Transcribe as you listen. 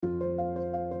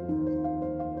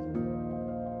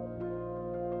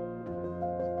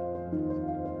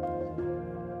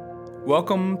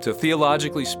Welcome to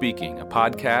Theologically Speaking, a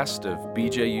podcast of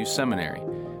BJU Seminary.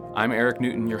 I'm Eric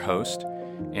Newton, your host,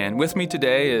 and with me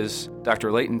today is Dr.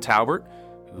 Leighton Talbert,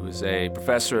 who is a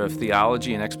professor of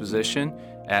theology and exposition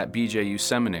at BJU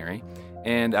Seminary.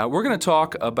 And we're going to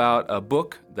talk about a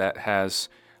book that has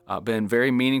been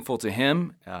very meaningful to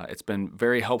him. It's been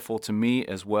very helpful to me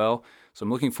as well. So I'm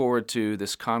looking forward to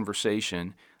this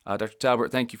conversation. Dr.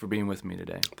 Talbert, thank you for being with me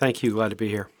today. Thank you. Glad to be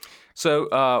here.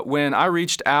 So when I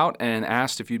reached out and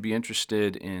asked if you'd be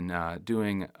interested in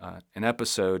doing an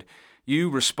episode, you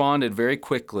responded very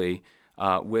quickly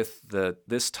with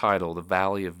this title, The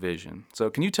Valley of Vision. So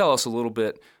can you tell us a little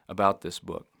bit about this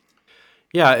book?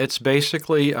 Yeah, it's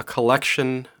basically a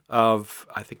collection of,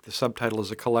 I think the subtitle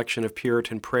is a collection of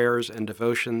Puritan prayers and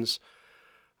devotions.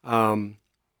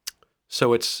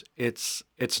 So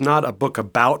it's not a book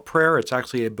about prayer, it's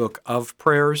actually a book of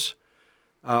prayers.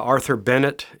 Arthur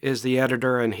Bennett is the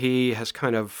editor, and he has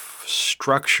kind of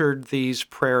structured these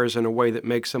prayers in a way that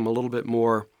makes them a little bit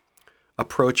more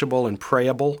approachable and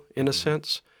prayable in a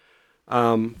sense.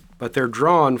 But they're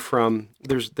drawn from,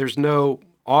 there's no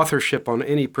authorship on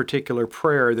any particular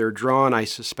prayer. They're drawn, I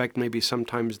suspect maybe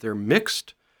sometimes they're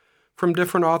mixed from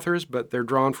different authors, but they're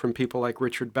drawn from people like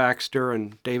Richard Baxter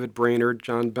and David Brainerd,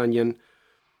 John Bunyan,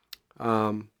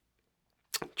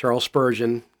 Charles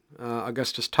Spurgeon,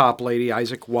 Augustus Toplady,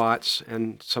 Isaac Watts,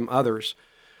 and some others.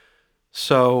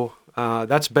 So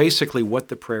that's basically what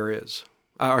the prayer is,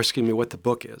 what the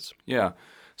book is. Yeah.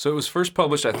 So it was first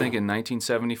published, I think, in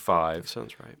 1975.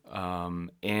 Sounds right.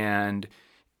 And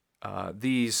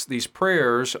these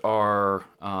prayers are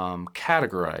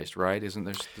categorized, right? Isn't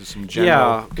there's some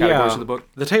general categories of the book?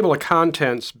 The table of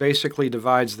contents basically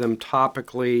divides them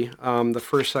topically. The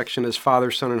first section is Father,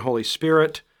 Son, and Holy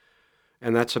Spirit,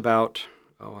 and that's about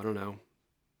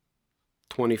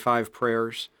 25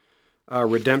 prayers.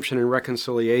 Redemption and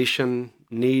reconciliation,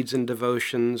 needs and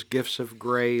devotions, gifts of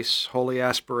grace, holy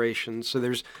aspirations. So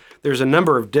there's a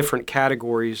number of different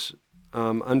categories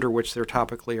under which they're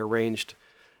topically arranged.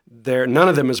 None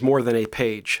of them is more than a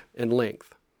page in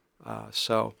length.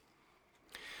 So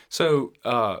some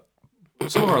of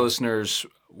our listeners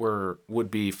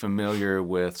would be familiar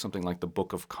with something like the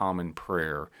Book of Common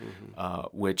Prayer,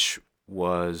 which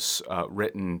was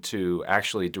written to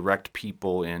actually direct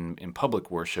people in public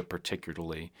worship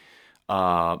particularly.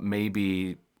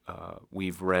 Maybe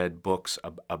we've read books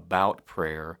about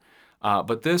prayer,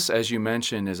 but this, as you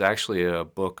mentioned, is actually a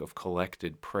book of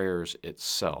collected prayers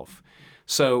itself.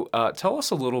 So tell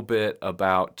us a little bit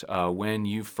about when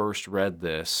you first read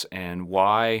this and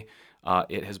why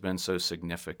it has been so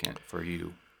significant for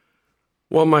you.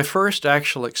 Well, my first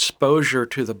actual exposure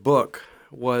to the book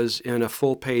was in a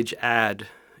full-page ad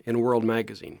in World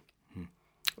Magazine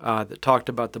that talked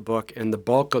about the book, and the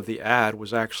bulk of the ad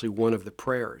was actually one of the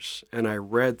prayers. And I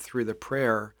read through the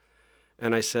prayer,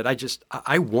 and I said,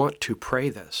 I want to pray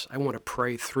this. I want to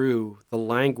pray through the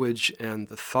language and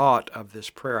the thought of this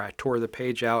prayer. I tore the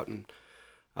page out and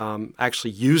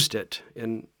actually used it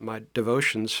in my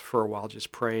devotions for a while,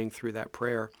 just praying through that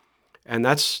prayer. And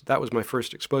that was my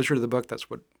first exposure to the book. That's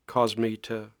what caused me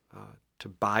to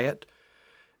buy it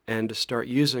and to start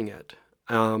using it.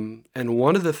 And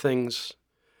one of the things,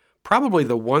 probably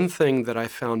the one thing that I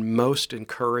found most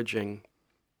encouraging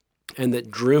and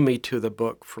that drew me to the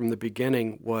book from the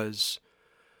beginning was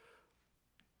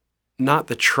not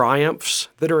the triumphs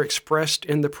that are expressed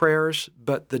in the prayers,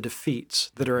 but the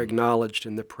defeats that are acknowledged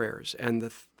in the prayers.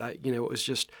 And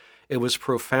it was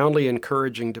profoundly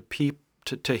encouraging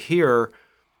to hear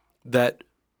that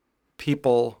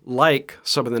people like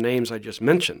some of the names I just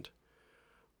mentioned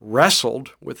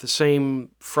wrestled with the same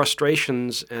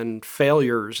frustrations and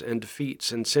failures and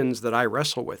defeats and sins that I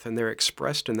wrestle with, and they're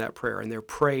expressed in that prayer, and they're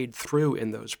prayed through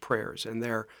in those prayers, and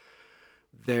they're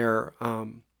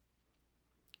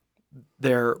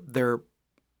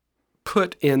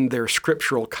put in their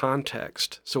scriptural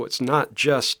context. So it's not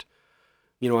just,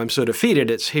 I'm so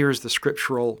defeated. It's here's the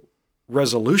scriptural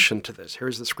resolution to this.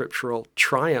 Here's the scriptural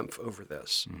triumph over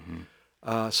this. Mm-hmm.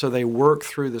 So they work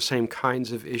through the same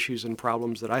kinds of issues and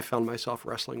problems that I found myself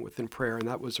wrestling with in prayer, and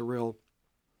that was a real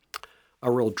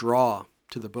draw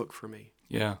to the book for me.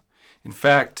 Yeah. In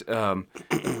fact, why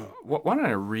don't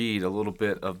I read a little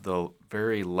bit of the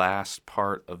very last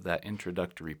part of that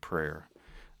introductory prayer?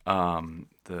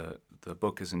 The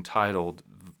book is entitled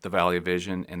The Valley of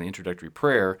Vision, and the introductory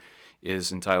prayer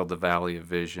is entitled The Valley of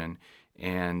Vision.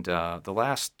 And the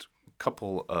last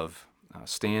couple of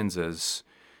stanzas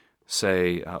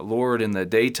say, Lord, in the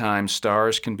daytime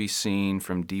stars can be seen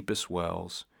from deepest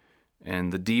wells,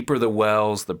 and the deeper the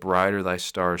wells, the brighter thy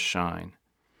stars shine.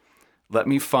 Let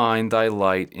me find thy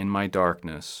light in my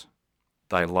darkness,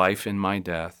 thy life in my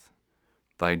death,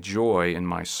 thy joy in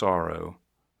my sorrow,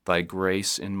 thy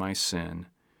grace in my sin,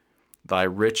 thy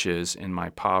riches in my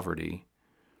poverty,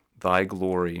 thy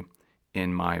glory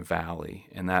in my valley.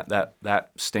 And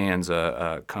that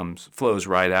stanza flows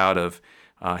right out of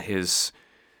his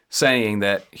saying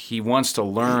that he wants to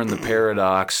learn the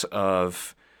paradox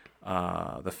of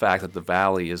the fact that the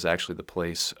valley is actually the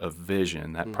place of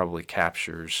vision. That probably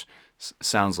captures,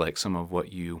 sounds like some of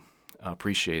what you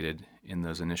appreciated in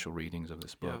those initial readings of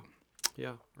this book.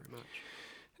 Yeah, very much.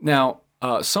 Now,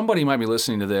 somebody might be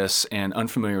listening to this and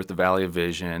unfamiliar with the Valley of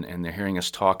Vision, and they're hearing us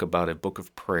talk about a book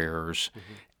of prayers,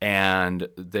 and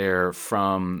they're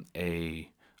from a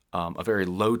very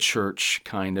low church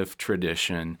kind of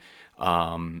tradition,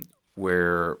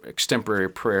 where extemporary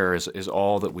prayer is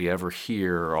all that we ever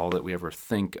hear, or all that we ever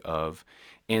think of.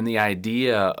 And the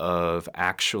idea of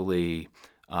actually,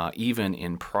 even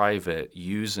in private,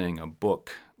 using a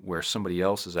book where somebody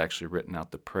else has actually written out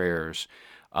the prayers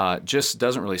just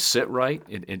doesn't really sit right.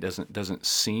 It doesn't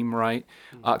seem right.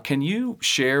 Can you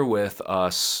share with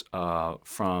us,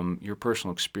 from your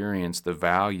personal experience, the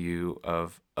value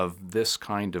of this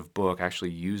kind of book,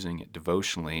 actually using it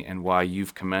devotionally, and why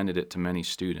you've commended it to many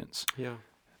students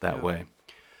that way?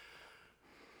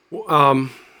 Well,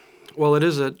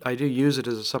 I do use it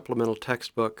as a supplemental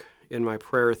textbook in my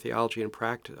prayer, theology, and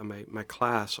practice, my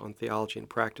class on theology and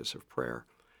practice of prayer.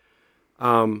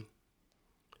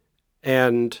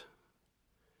 And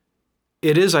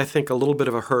it is, I think, a little bit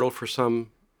of a hurdle for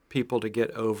some people to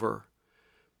get over.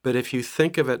 But if you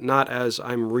think of it not as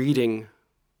I'm reading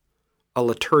a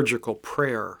liturgical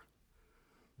prayer,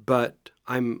 but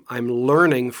I'm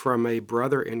learning from a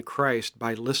brother in Christ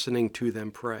by listening to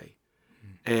them pray,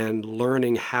 and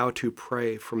learning how to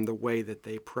pray from the way that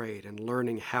they prayed, and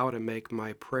learning how to make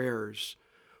my prayers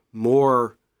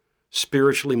more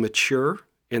spiritually mature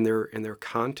in their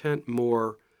content,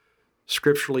 more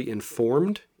scripturally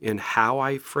informed in how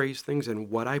I phrase things and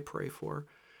what I pray for.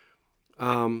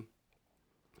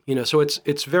 So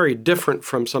it's very different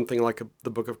from something like the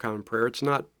Book of Common Prayer. It's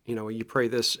not, you pray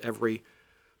this every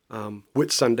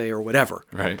Whit Sunday or whatever.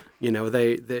 Right.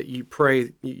 You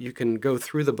pray. You can go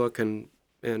through the book and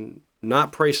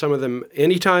not pray some of them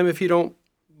anytime if you don't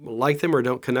like them or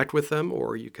don't connect with them,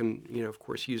 or you can, of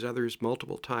course, use others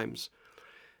multiple times.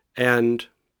 And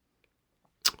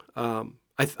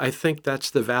I think that's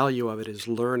the value of it, is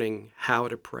learning how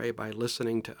to pray by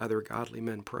listening to other godly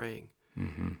men praying.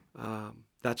 Mm-hmm.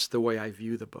 That's the way I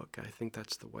view the book. I think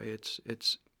that's the way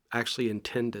it's actually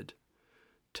intended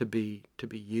to be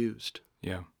used.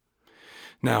 Yeah.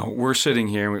 Now we're sitting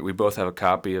here. We both have a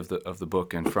copy of the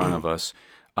book in front of us.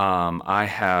 I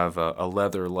have a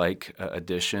leather-like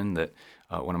edition that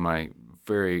one of my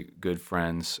very good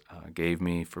friends gave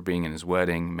me for being in his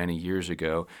wedding many years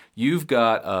ago. You've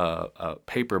got a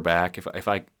paperback, if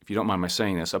you don't mind my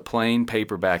saying this, a plain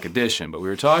paperback edition. But we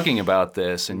were talking about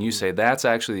this, and you say that's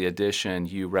actually the edition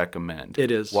you recommend. It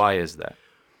is. Why is that?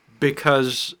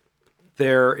 Because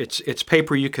it's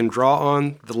paper you can draw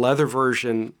on. The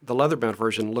leatherbound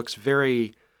version looks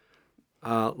very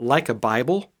like a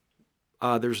Bible.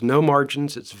 There's no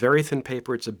margins. It's very thin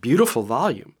paper. It's a beautiful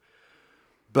volume.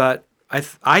 But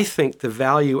I think the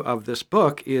value of this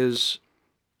book is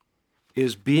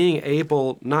being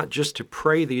able not just to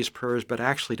pray these prayers, but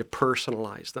actually to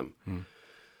personalize them.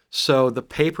 So the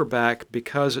paperback,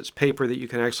 because it's paper that you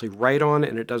can actually write on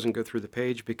and it doesn't go through the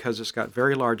page, because it's got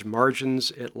very large margins,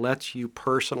 it lets you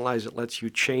personalize, it lets you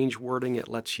change wording, it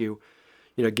lets you,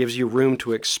 gives you room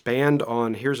to expand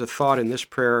on, here's a thought in this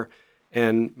prayer,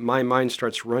 and my mind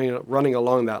starts running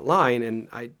along that line, and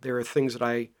there are things that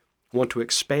I want to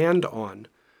expand on,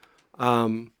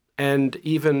 and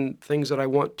even things that I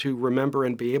want to remember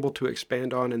and be able to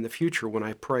expand on in the future when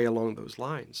I pray along those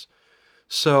lines.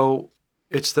 So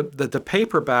it's the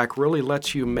paperback really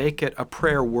lets you make it a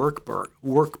prayer workbook,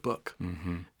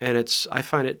 mm-hmm. And I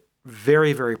find it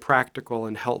very, very practical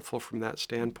and helpful from that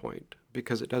standpoint,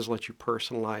 because it does let you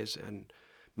personalize and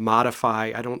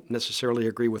modify. I don't necessarily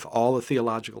agree with all the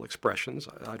theological expressions.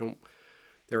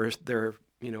 There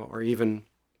are even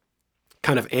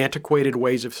kind of antiquated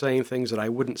ways of saying things that I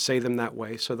wouldn't say them that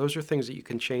way. So those are things that you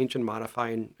can change and modify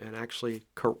and actually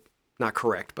not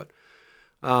correct, but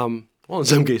in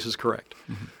some cases correct,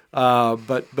 mm-hmm.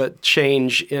 But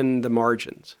change in the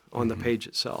margins on mm-hmm. the page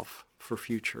itself for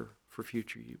future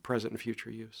present and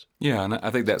future use. Yeah, and I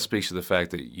think that speaks to the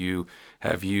fact that you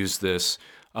have used this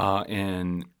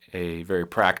in a very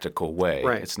practical way.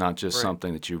 Right. It's not just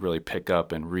something that you really pick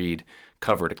up and read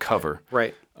cover to cover.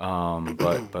 Right.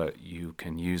 But you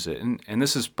can use it. And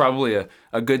this is probably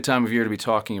a good time of year to be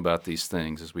talking about these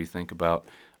things as we think about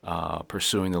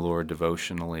pursuing the Lord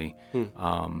devotionally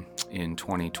in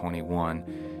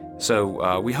 2021.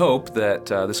 So we hope that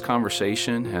this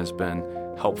conversation has been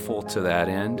helpful to that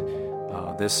end.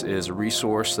 This is a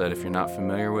resource that if you're not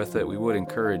familiar with it, we would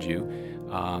encourage you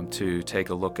to take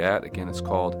a look at. Again, it's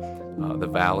called The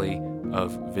Valley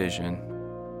of Vision.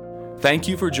 Thank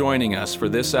you for joining us for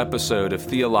this episode of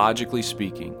Theologically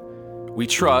Speaking. We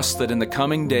trust that in the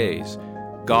coming days,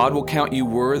 God will count you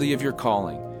worthy of your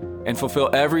calling and fulfill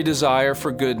every desire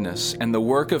for goodness and the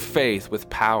work of faith with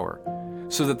power,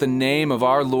 so that the name of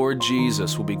our Lord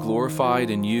Jesus will be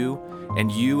glorified in you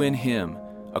and you in Him,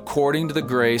 according to the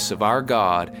grace of our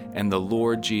God and the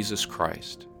Lord Jesus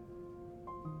Christ.